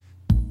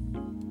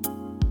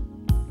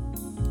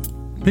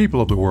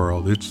People of the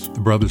world, it's the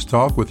Brothers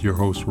Talk with your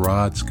hosts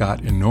Rod,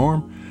 Scott, and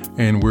Norm,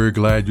 and we're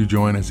glad you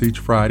join us each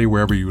Friday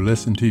wherever you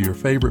listen to your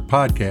favorite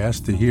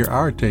podcast to hear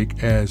our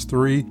take as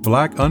three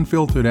Black,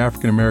 unfiltered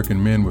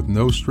African-American men with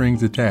no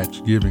strings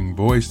attached, giving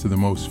voice to the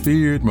most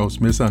feared, most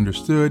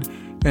misunderstood,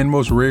 and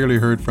most rarely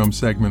heard from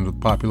segment of the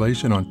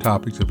population on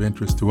topics of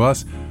interest to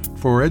us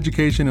for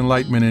education,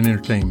 enlightenment, and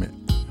entertainment.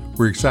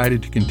 We're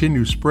excited to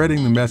continue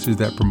spreading the message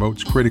that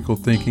promotes critical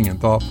thinking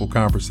and thoughtful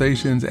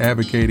conversations,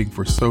 advocating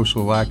for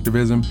social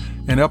activism,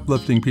 and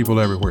uplifting people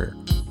everywhere.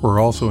 We're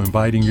also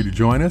inviting you to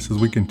join us as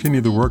we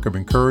continue the work of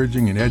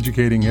encouraging and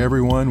educating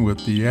everyone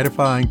with the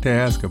edifying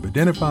task of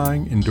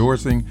identifying,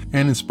 endorsing,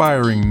 and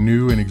inspiring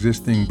new and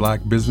existing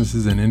Black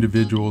businesses and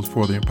individuals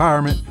for the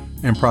empowerment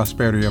and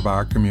prosperity of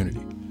our community.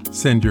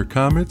 Send your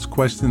comments,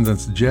 questions, and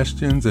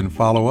suggestions, and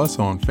follow us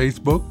on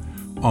Facebook,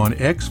 on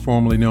X,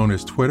 formerly known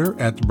as Twitter,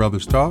 at The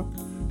Brothers Talk,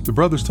 The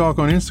Brothers Talk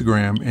on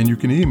Instagram, and you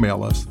can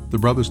email us,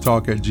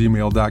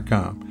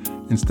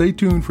 thebrotherstalk@gmail.com. And stay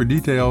tuned for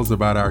details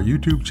about our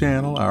YouTube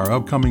channel, our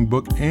upcoming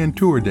book, and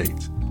tour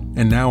dates.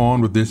 And now on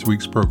with this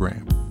week's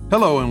program.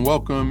 Hello and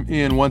welcome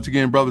in once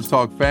again, Brothers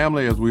Talk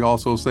family, as we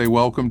also say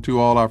welcome to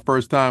all our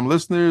first-time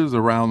listeners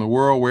around the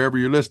world, wherever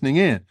you're listening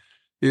in.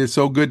 It is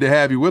so good to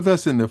have you with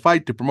us in the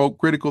fight to promote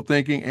critical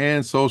thinking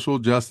and social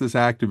justice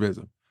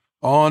activism.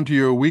 On to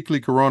your weekly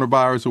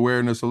coronavirus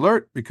awareness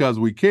alert, because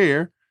we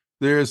care.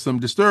 There's some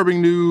disturbing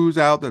news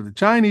out that the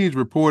Chinese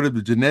reported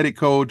the genetic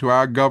code to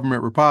our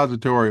government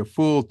repository a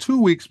full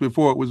 2 weeks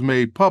before it was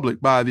made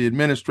public by the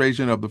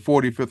administration of the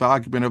 45th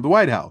occupant of the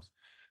White House.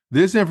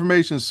 This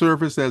information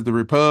surfaced as the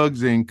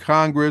Repugs in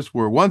Congress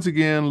were once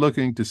again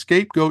looking to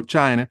scapegoat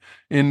China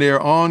in their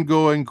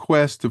ongoing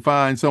quest to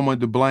find someone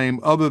to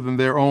blame other than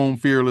their own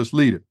fearless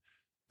leader.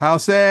 How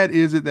sad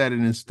is it that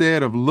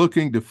instead of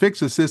looking to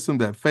fix a system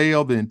that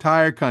failed the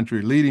entire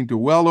country, leading to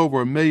well over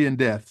 1 million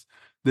deaths,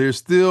 they're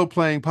still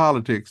playing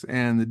politics,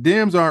 and the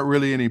Dems aren't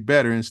really any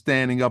better in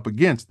standing up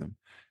against them.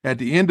 At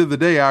the end of the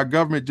day, our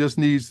government just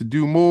needs to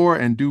do more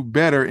and do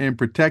better in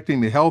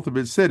protecting the health of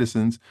its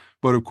citizens,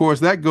 but of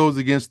course that goes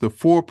against the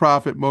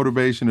for-profit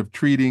motivation of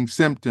treating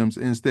symptoms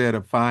instead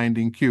of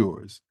finding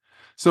cures.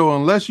 So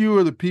unless you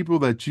or the people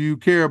that you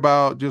care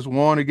about just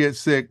want to get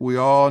sick, we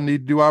all need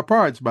to do our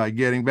parts by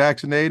getting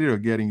vaccinated or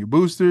getting your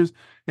boosters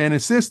and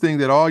insisting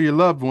that all your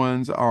loved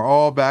ones are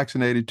all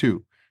vaccinated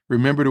too.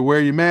 Remember to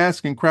wear your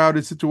mask in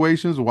crowded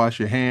situations, wash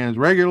your hands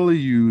regularly,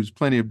 use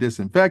plenty of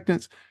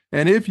disinfectants,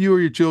 and if you or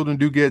your children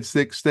do get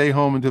sick, stay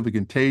home until the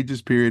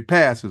contagious period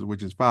passes,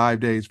 which is 5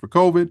 days for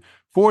COVID,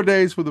 4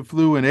 days for the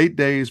flu, and 8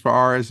 days for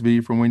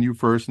RSV from when you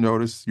first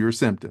notice your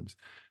symptoms.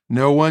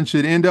 No one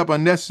should end up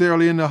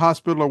unnecessarily in the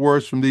hospital or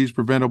worse from these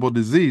preventable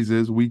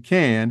diseases. We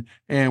can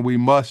and we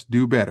must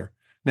do better.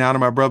 Now to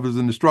my brothers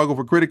in the struggle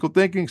for critical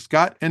thinking,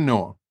 Scott and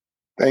Norm.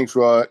 Thanks,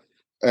 Rod.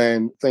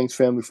 And thanks,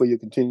 family, for your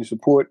continued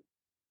support.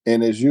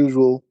 And as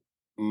usual,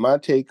 my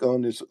take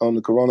on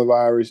the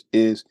coronavirus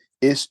is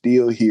it's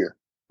still here.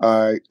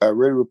 I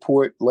read a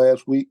report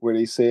last week where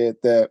they said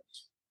that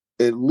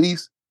at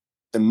least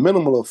a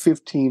minimum of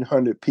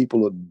 1,500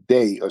 people a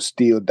day are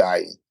still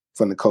dying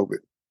from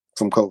COVID.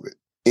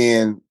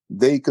 And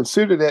they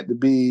consider that to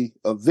be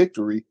a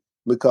victory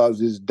because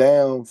it's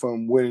down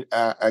from when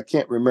I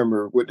can't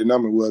remember what the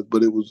number was,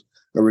 but it was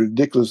a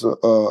ridiculous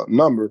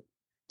number.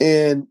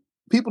 And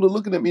people are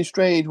looking at me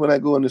strange when I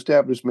go in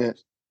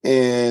establishments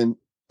and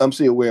I'm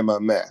still wearing my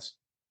mask.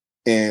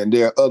 And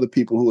there are other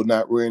people who are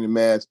not wearing the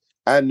mask.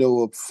 I know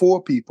of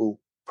 4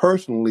 people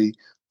personally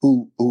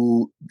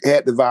who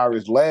had the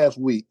virus last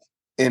week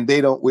and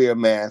they don't wear a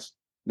mask.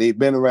 They've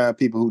been around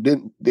people who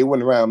didn't. They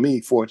weren't around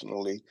me,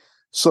 fortunately.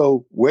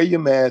 So wear your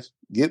mask,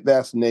 get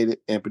vaccinated,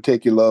 and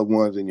protect your loved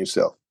ones and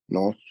yourself.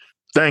 No.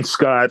 Thanks,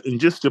 Scott.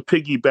 And just to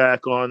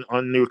piggyback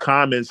on your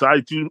comments, I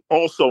do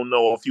also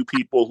know a few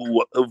people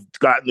who have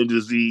gotten the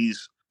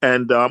disease.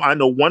 And I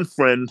know one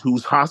friend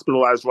who's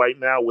hospitalized right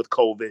now with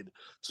COVID.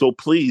 So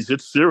please,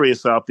 it's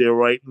serious out there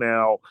right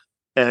now.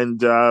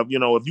 And,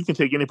 if you can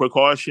take any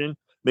precaution,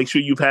 make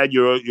sure you've had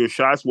your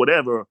shots,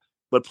 whatever.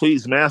 But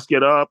please mask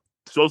it up,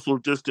 social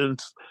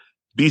distance,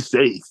 be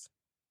safe.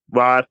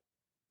 Rod?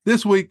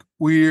 This week,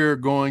 we're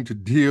going to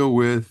deal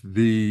with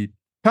the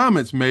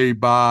comments made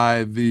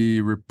by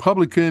the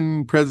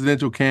Republican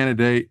presidential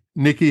candidate,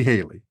 Nikki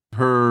Haley.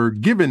 Her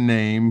given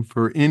name,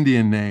 her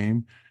Indian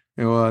name,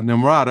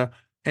 Nimarata,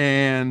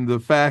 and the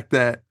fact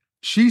that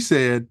she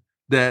said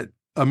that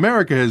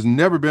America has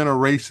never been a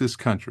racist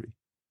country.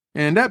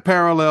 And that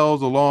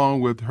parallels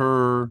along with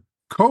her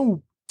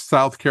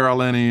co-South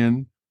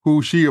Carolinian,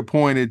 who she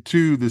appointed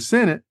to the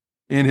Senate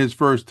in his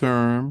first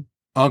term,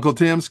 Uncle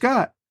Tim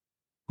Scott,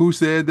 who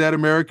said that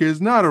America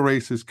is not a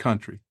racist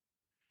country.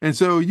 And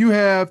so you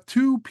have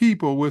 2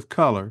 people with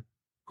color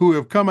who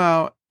have come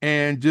out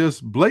and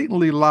just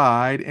blatantly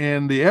lied.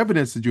 And the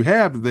evidence that you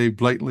have that they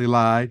blatantly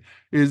lied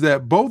is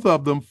that both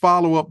of them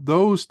follow up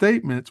those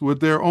statements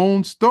with their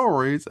own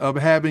stories of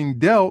having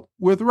dealt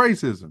with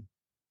racism.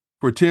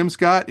 For Tim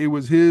Scott, it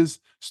was his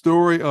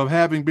story of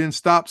having been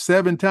stopped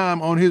 7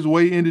 times on his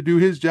way in to do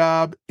his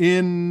job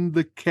in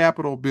the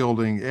Capitol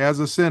building as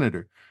a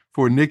senator.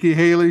 For Nikki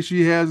Haley,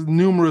 she has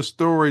numerous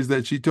stories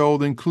that she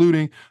told,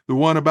 including the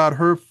one about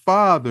her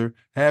father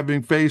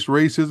having faced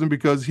racism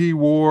because he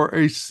wore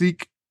a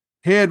Sikh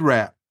head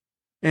wrap.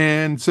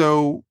 And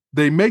so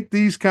they make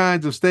these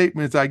kinds of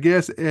statements, I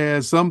guess,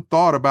 as some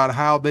thought about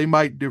how they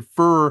might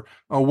defer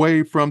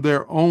away from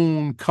their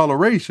own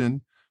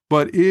coloration.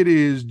 But it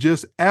is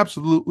just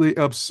absolutely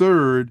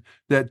absurd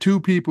that two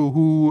people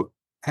who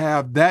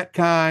have that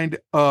kind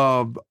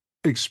of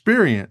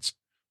experience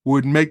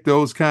would make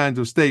those kinds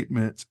of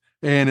statements.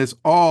 And it's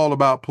all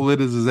about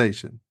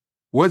politicization.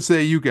 What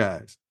say you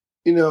guys?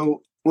 You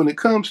know, when it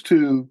comes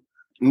to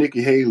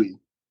Nikki Haley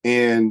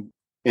and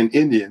an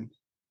Indian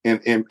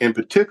in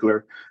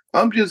particular,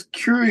 I'm just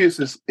curious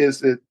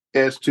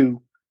as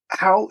to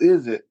how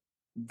is it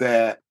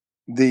that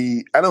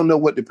I don't know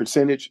what the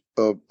percentage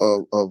of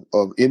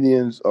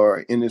Indians are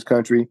in this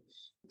country,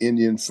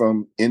 Indians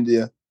from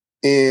India,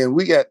 and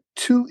we got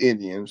 2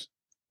 Indians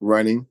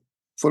running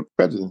for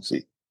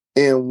presidency.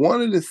 And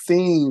one of the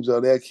themes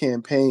of that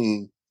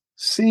campaign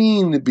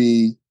seemed to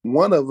be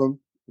one of them,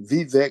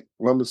 Vivek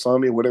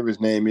Ramaswamy, whatever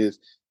his name is,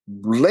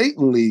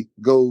 blatantly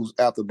goes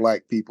after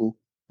Black people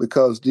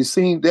because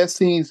that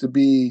seems to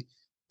be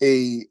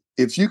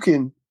if you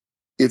can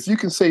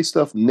say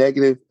stuff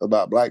negative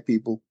about Black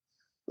people,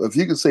 if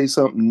you can say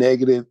something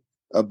negative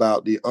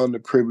about the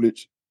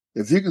underprivileged,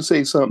 if you can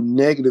say something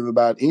negative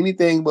about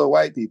anything but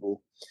white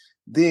people,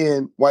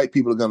 then white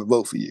people are going to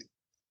vote for you.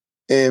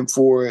 And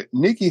for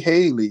Nikki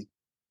Haley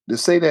to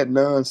say that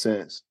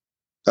nonsense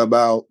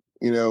about,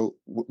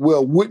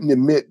 wouldn't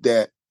admit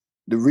that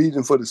the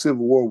reason for the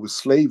Civil War was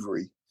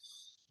slavery,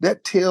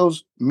 that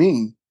tells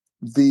me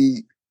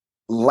the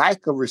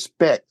lack of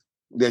respect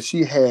that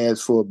she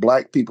has for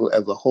Black people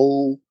as a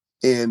whole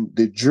and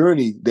the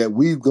journey that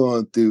we've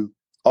gone through,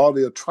 all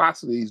the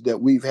atrocities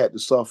that we've had to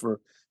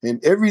suffer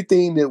and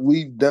everything that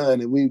we've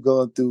done and we've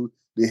gone through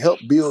to help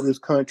build this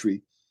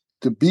country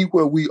to be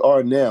where we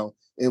are now.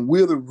 And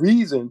we're the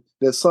reason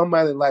that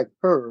somebody like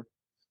her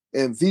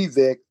and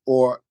Vivek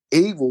are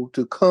able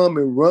to come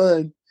and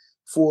run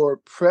for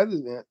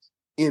president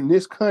in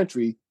this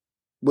country.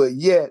 But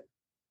yet,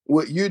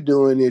 what you're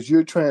doing is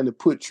you're trying to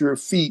put your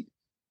feet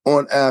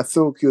on our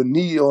throat, your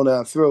knee on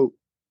our throat,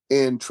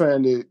 and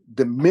trying to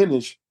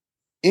diminish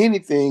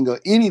anything or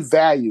any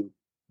value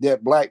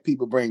that Black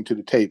people bring to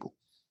the table.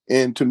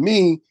 And to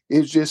me,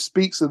 it just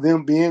speaks of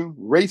them being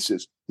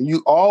racist. And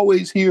you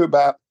always hear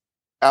about,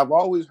 I've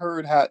always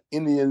heard how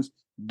Indians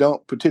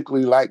don't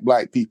particularly like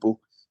Black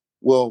people.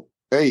 Well,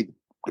 hey,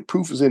 the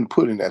proof is in the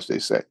pudding, as they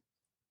say.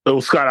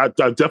 Oh, Scott,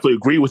 I definitely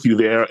agree with you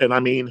there. And I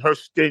mean, her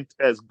stint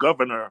as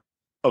governor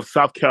of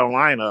South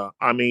Carolina,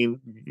 I mean,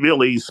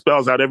 really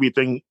spells out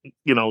everything,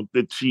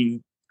 that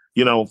she,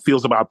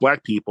 feels about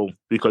Black people,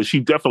 because she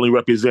definitely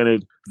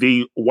represented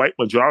the white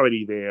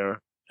majority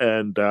there.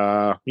 And,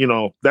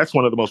 that's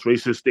one of the most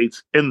racist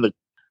states in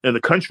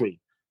the country.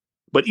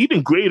 But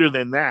even greater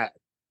than that,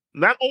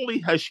 not only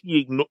has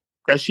she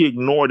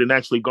ignored and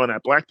actually gone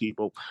at Black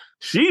people,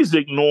 she's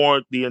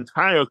ignored the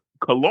entire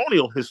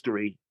colonial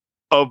history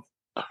of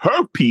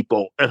her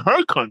people and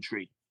her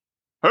country,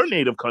 her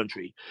native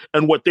country,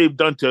 and what they've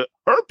done to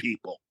her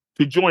people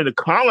to join the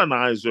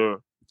colonizer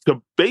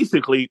to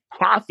basically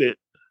profit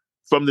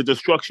from the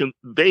destruction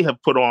they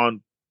have put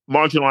on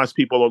marginalized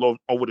people all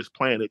over this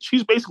planet.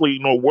 She's basically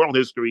world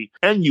history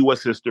and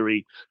U.S.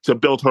 history to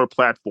build her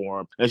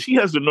platform. And she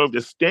has the nerve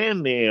to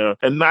stand there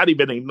and not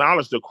even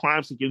acknowledge the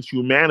crimes against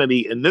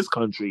humanity in this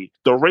country,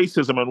 the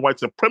racism and white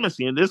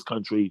supremacy in this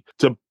country,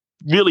 to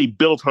really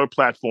build her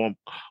platform,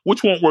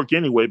 which won't work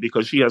anyway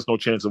because she has no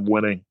chance of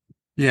winning.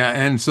 Yeah,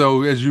 and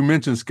so as you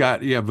mentioned,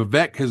 Scott,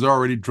 Vivek has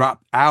already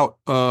dropped out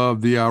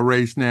of the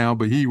race now,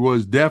 but he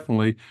was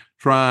definitely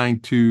trying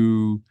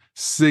to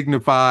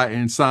signify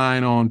and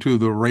sign on to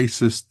the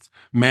racist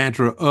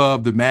mantra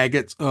of the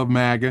maggots of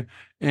MAGA.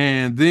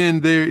 And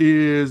then there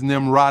is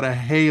Nimarata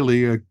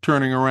Haley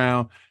turning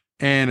around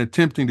and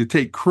attempting to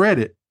take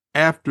credit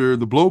after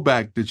the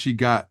blowback that she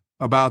got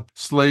about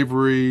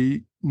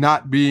slavery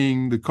not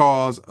being the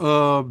cause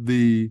of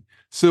the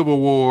Civil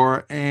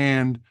War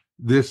and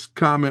this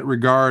comment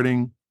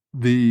regarding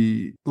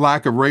the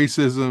lack of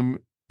racism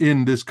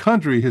in this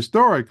country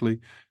historically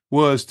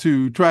was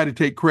to try to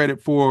take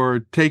credit for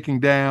taking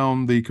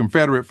down the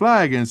Confederate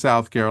flag in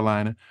South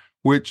Carolina,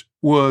 which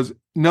was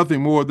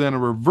nothing more than a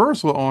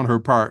reversal on her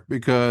part,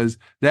 because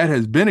that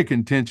has been a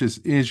contentious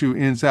issue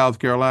in South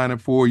Carolina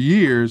for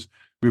years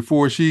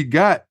before she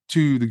got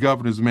to the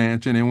governor's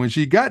mansion. And when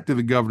she got to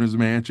the governor's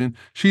mansion,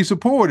 she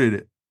supported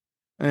it.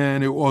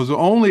 And it was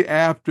only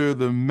after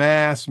the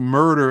mass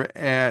murder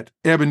at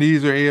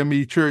Ebenezer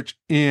AME Church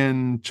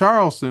in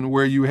Charleston,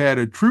 where you had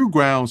a true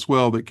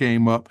groundswell that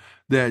came up,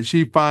 that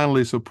she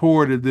finally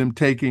supported them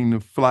taking the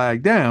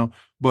flag down.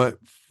 But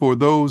for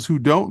those who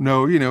don't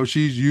know,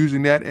 she's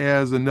using that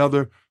as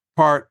another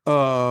part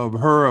of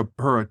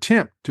her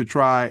attempt to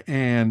try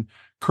and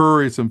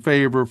curry some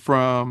favor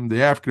from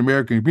the African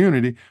American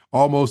community,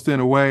 almost in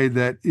a way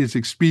that is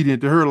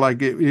expedient to her,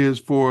 like it is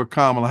for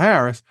Kamala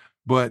Harris.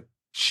 But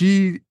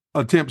she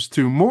attempts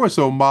to more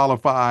so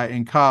mollify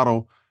and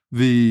coddle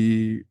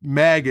the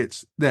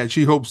maggots that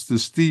she hopes to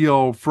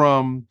steal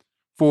from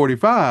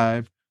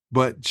 45,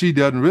 but she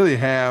doesn't really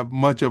have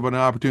much of an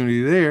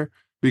opportunity there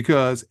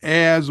because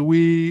as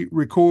we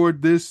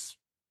record this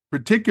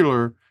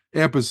particular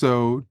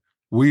episode,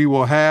 we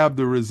will have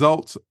the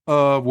results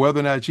of whether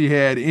or not she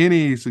had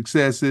any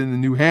success in the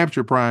New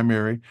Hampshire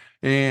primary.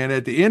 And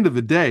at the end of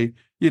the day,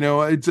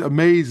 it's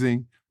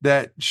amazing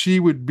that she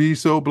would be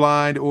so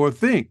blind or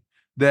think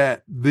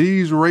that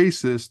these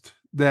racists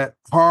that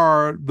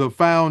are the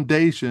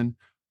foundation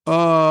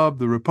of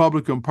the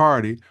Republican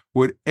Party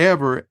would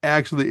ever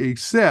actually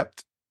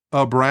accept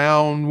a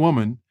brown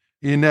woman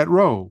in that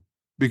role.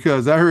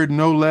 Because I heard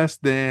no less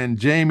than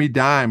Jamie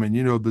Dimon,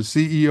 the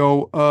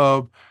CEO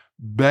of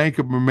Bank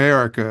of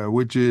America,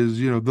 which is,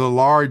 the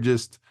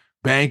largest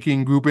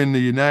banking group in the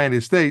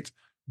United States,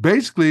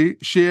 basically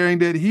sharing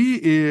that he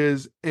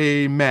is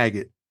a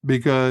maggot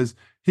because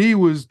he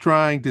was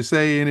trying to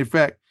say, in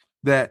effect,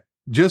 that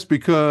just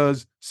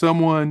because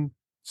someone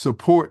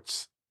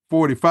supports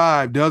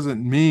 45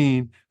 doesn't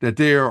mean that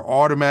they're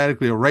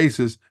automatically a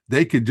racist.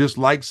 They could just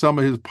like some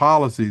of his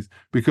policies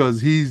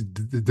because he's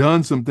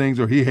done some things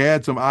or he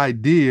had some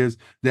ideas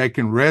that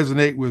can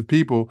resonate with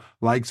people,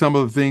 like some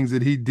of the things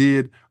that he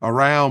did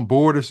around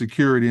border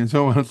security and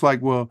so on. It's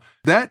like, well,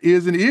 that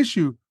is an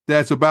issue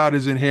that's about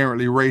as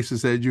inherently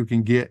racist as you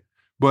can get.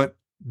 But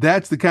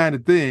that's the kind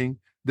of thing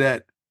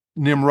that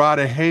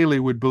Nimarata Haley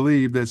would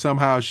believe that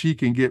somehow she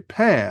can get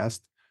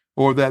past,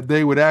 or that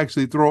they would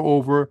actually throw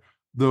over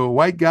the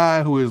white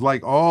guy who is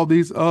like all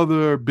these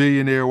other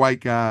billionaire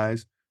white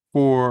guys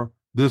for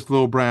this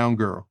little brown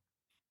girl.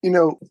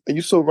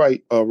 You're so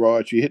right,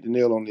 Raj. You hit the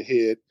nail on the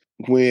head.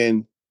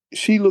 When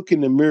she look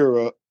in the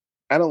mirror,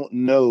 I don't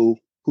know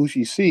who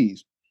she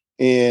sees.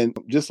 And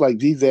just like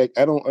Zizek,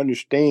 I don't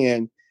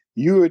understand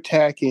you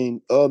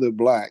attacking other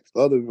blacks,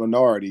 other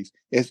minorities,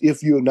 as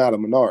if you're not a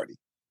minority.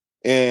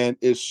 And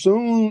as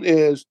soon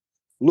as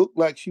looked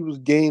like she was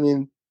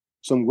gaining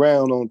some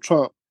ground on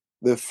Trump,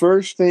 the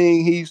first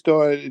thing he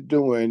started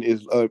doing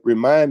is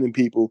reminding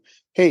people,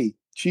 hey,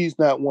 she's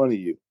not one of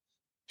you.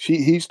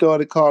 He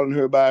started calling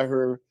her by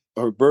her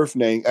birth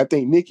name. I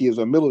think Nikki is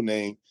her middle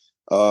name,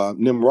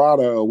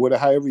 Nimarata or whatever,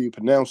 however you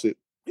pronounce it,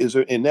 is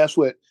her, and that's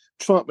what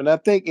Trump. And I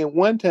think at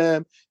one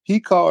time he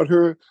called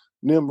her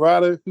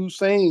Nimarata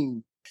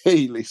Hussein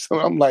Haley. So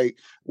I'm like,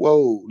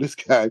 whoa, this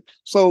guy.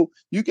 So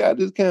you got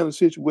this kind of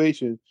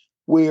situation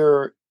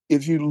where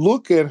if you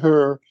look at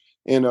her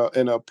in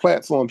a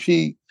platform,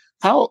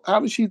 how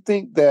does she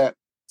think that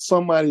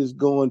somebody is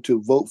going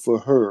to vote for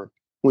her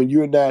when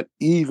you're not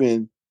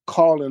even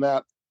calling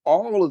out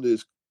all of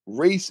this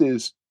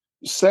racist,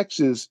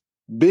 sexist,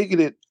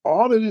 bigoted,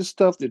 all of this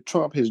stuff that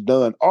Trump has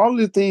done, all of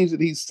the things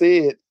that he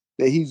said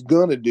that he's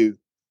gonna do,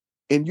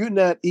 and you're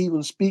not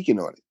even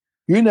speaking on it.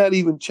 You're not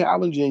even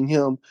challenging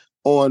him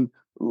on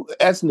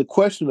asking the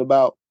question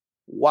about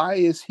why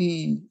does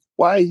he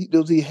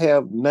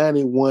have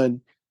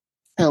 91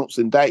 counts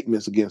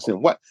indictments against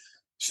him? What?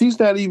 She's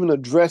not even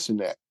addressing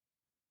that.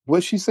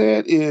 What she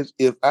said is,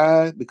 if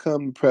I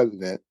become the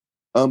president,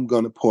 I'm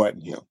going to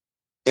pardon him.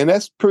 And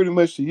that's pretty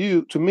much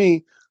to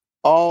me,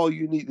 all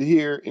you need to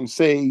hear and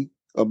say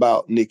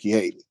about Nikki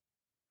Haley.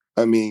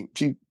 I mean,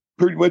 she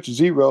pretty much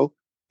zero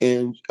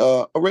and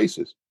a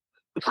racist.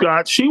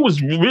 Scott, she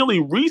was really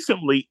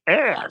recently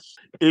asked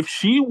if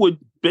she would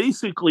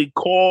basically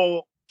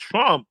call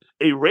Trump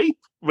a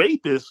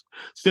rapist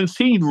since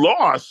he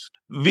lost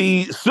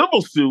the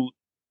civil suit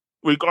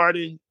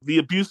regarding the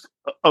abuse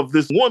of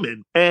this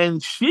woman.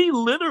 And she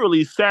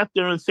literally sat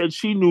there and said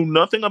she knew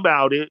nothing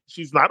about it.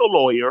 She's not a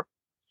lawyer.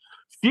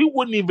 She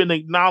wouldn't even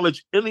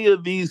acknowledge any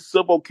of these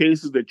civil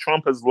cases that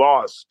Trump has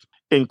lost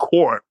in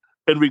court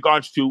in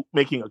regards to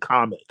making a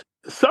comment.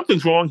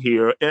 Something's wrong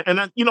here.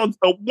 And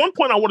one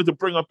point I wanted to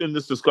bring up in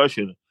this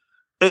discussion,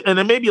 and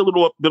it may be a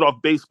little bit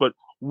off base, but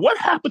what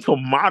happened to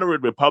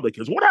moderate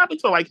Republicans? What happened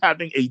to like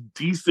having a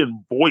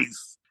decent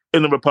voice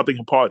in the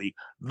Republican Party?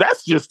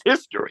 That's just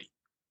history.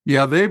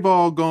 Yeah, they've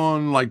all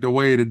gone like the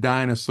way of the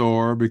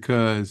dinosaur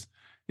because,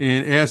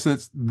 in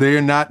essence,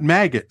 they're not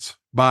maggots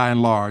by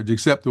and large,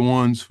 except the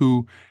ones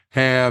who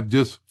have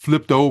just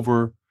flipped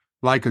over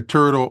like a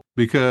turtle,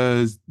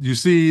 because you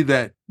see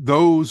that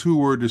those who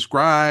were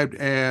described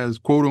as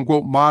quote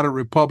unquote moderate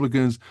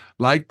Republicans,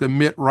 like the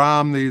Mitt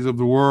Romneys of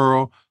the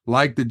world,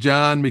 like the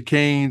John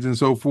McCains and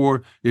so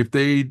forth, if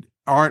they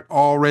aren't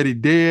already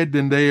dead,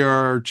 then they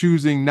are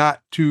choosing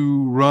not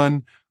to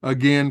run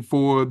again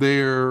for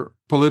their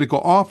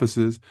political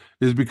offices,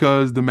 is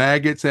because the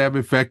maggots have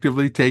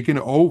effectively taken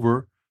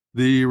over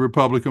the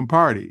Republican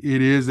Party.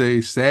 It is a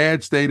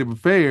sad state of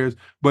affairs,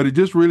 but it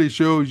just really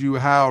shows you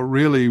how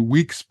really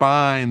weak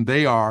spine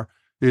they are,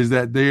 is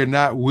that they're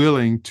not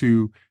willing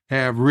to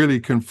have really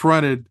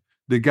confronted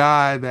the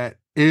guy that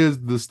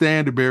is the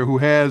standard bearer who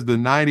has the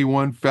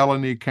 91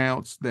 felony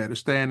counts that are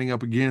standing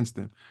up against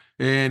him.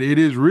 And it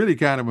is really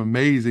kind of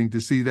amazing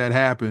to see that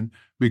happen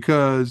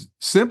because,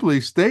 simply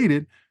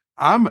stated,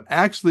 I'm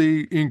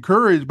actually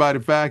encouraged by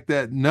the fact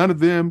that none of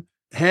them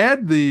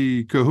had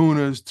the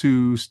kahunas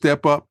to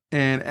step up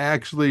and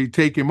actually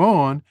take him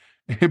on.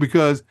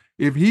 Because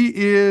if he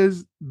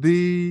is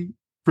the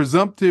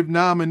presumptive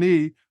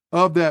nominee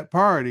of that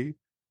party,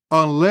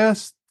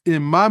 unless,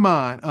 in my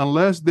mind,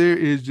 unless there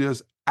is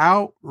just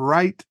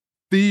outright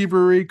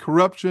thievery,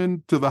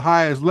 corruption to the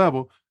highest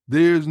level,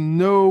 there's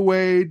no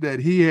way that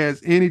he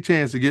has any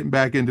chance of getting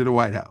back into the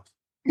White House.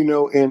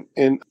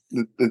 And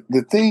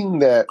the thing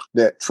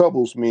that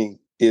troubles me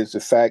is the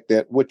fact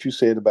that what you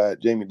said about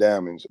Jamie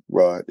Dimons,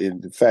 Rod,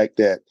 and the fact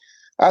that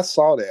I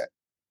saw that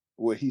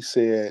where he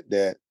said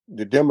that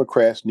the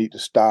Democrats need to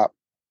stop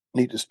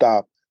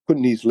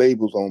putting these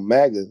labels on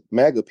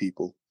MAGA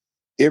people.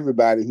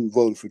 Everybody who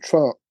voted for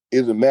Trump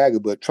is a MAGA,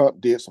 but Trump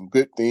did some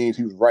good things.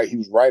 He was right. He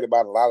was right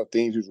about a lot of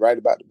things. He was right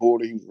about the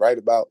border. He was right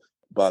about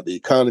the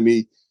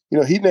economy.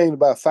 He named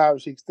about 5 or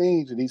 6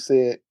 things, and he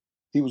said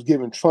he was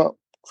giving Trump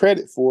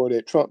credit for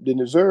that Trump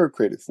didn't deserve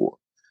credit for.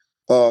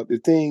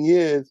 The thing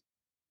is,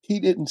 he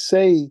didn't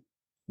say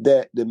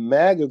that the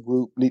MAGA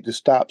group need to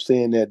stop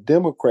saying that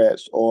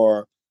Democrats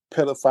are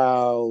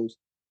pedophiles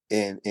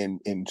and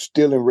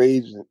stealing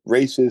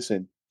racist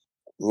and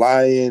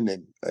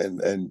lying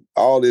and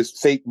all this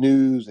fake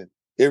news and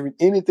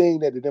anything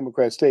that the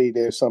Democrats say,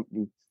 there's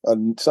something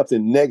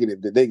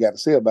negative that they got to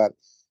say about it.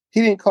 He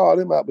didn't call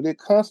them out, but they're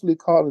constantly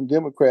calling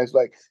Democrats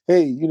like,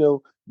 hey,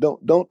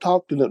 don't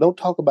talk to them, don't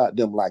talk about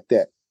them like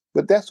that.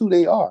 But that's who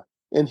they are.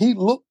 And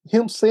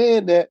him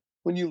saying that,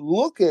 when you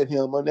look at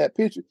him on that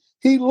picture,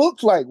 he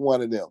looks like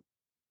one of them.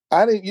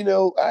 I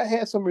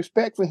had some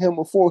respect for him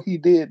before he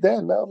did that.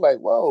 And I was like,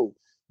 whoa,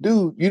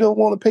 dude, you don't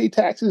want to pay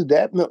taxes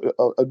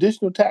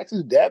additional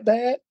taxes that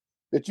bad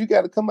that you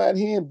got to come out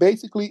here and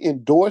basically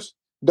endorse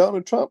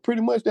Donald Trump?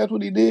 Pretty much that's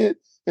what he did.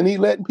 And he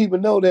letting people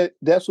know that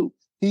that's who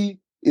he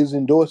is,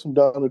 endorsing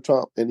Donald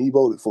Trump, and he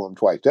voted for him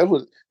twice.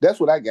 That's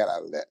what I got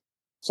out of that.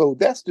 So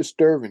that's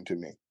disturbing to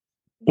me.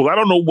 Well, I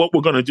don't know what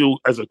we're going to do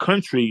as a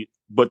country,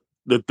 but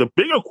the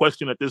bigger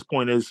question at this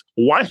point is,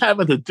 why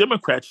haven't the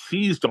Democrats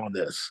seized on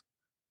this?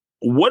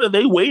 What are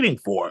they waiting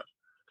for?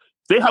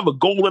 They have a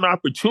golden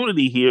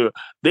opportunity here.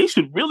 They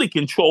should really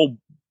control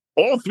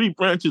all 3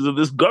 branches of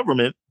this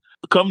government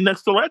come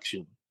next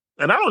election.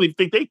 And I don't even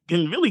think they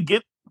can really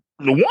get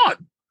the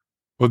one.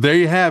 Well, there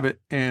you have it.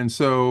 And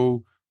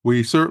so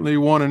we certainly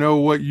want to know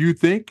what you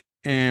think.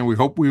 And we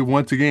hope we've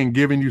once again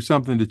given you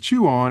something to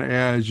chew on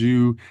as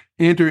you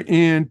enter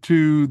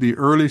into the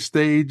early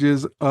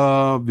stages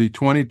of the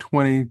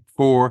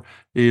 2024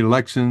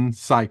 election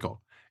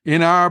cycle.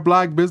 In our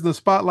Black Business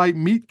Spotlight,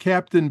 meet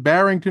Captain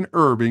Barrington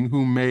Irving,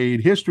 who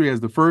made history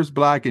as the first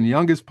Black and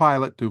youngest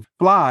pilot to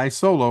fly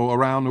solo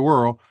around the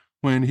world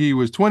when he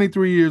was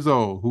 23 years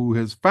old, who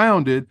has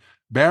founded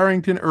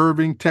Barrington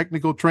Irving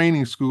Technical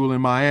Training School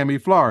in Miami,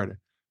 Florida.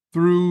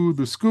 Through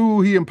the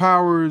school, he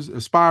empowers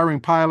aspiring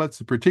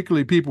pilots,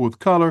 particularly people of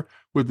color,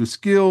 with the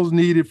skills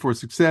needed for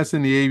success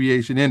in the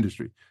aviation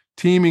industry.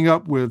 Teaming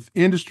up with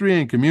industry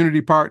and community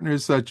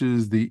partners such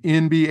as the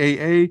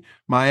NBAA,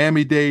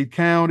 Miami-Dade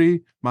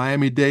County,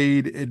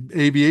 Miami-Dade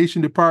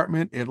Aviation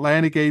Department,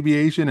 Atlantic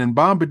Aviation, and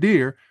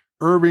Bombardier,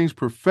 Irving's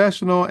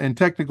Professional and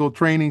Technical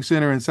Training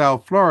Center in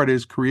South Florida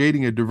is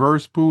creating a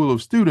diverse pool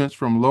of students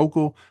from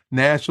local,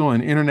 national,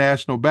 and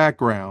international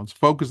backgrounds,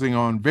 focusing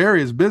on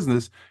various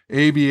business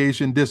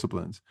aviation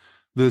disciplines.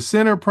 The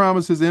center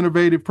promises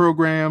innovative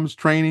programs,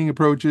 training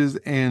approaches,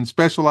 and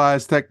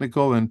specialized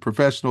technical and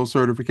professional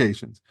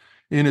certifications.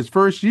 In its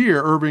first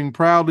year, Irving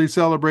proudly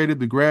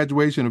celebrated the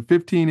graduation of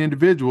 15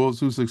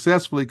 individuals who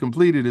successfully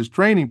completed his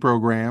training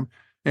program,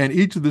 and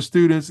each of the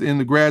students in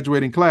the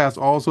graduating class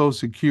also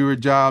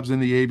secured jobs in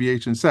the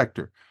aviation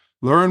sector.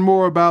 Learn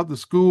more about the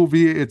school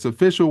via its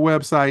official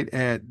website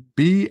at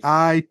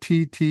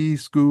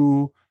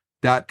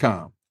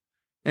bittschool.com.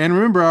 And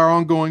remember, our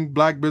ongoing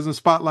Black Business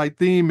Spotlight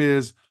theme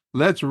is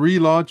Let's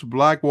Relaunch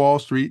Black Wall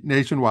Street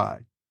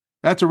Nationwide.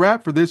 That's a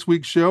wrap for this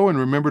week's show, and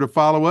remember to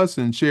follow us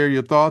and share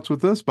your thoughts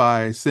with us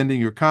by sending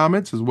your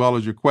comments as well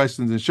as your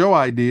questions and show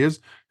ideas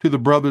to The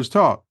Brothers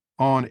Talk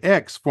on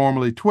X,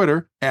 formerly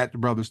Twitter, at The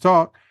Brothers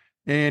Talk,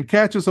 and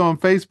catch us on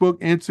Facebook,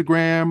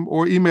 Instagram,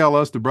 or email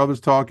us,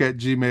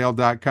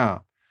 thebrotherstalk@gmail.com.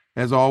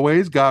 As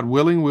always, God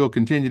willing, we'll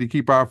continue to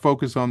keep our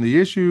focus on the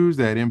issues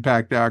that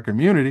impact our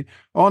community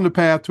on the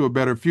path to a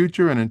better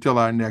future. And until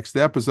our next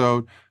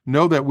episode,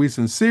 know that we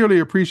sincerely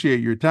appreciate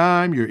your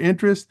time, your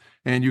interest,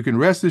 and you can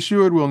rest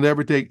assured we'll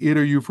never take it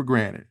or you for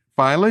granted.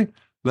 Finally,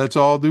 let's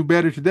all do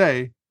better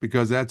today,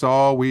 because that's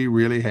all we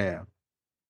really have.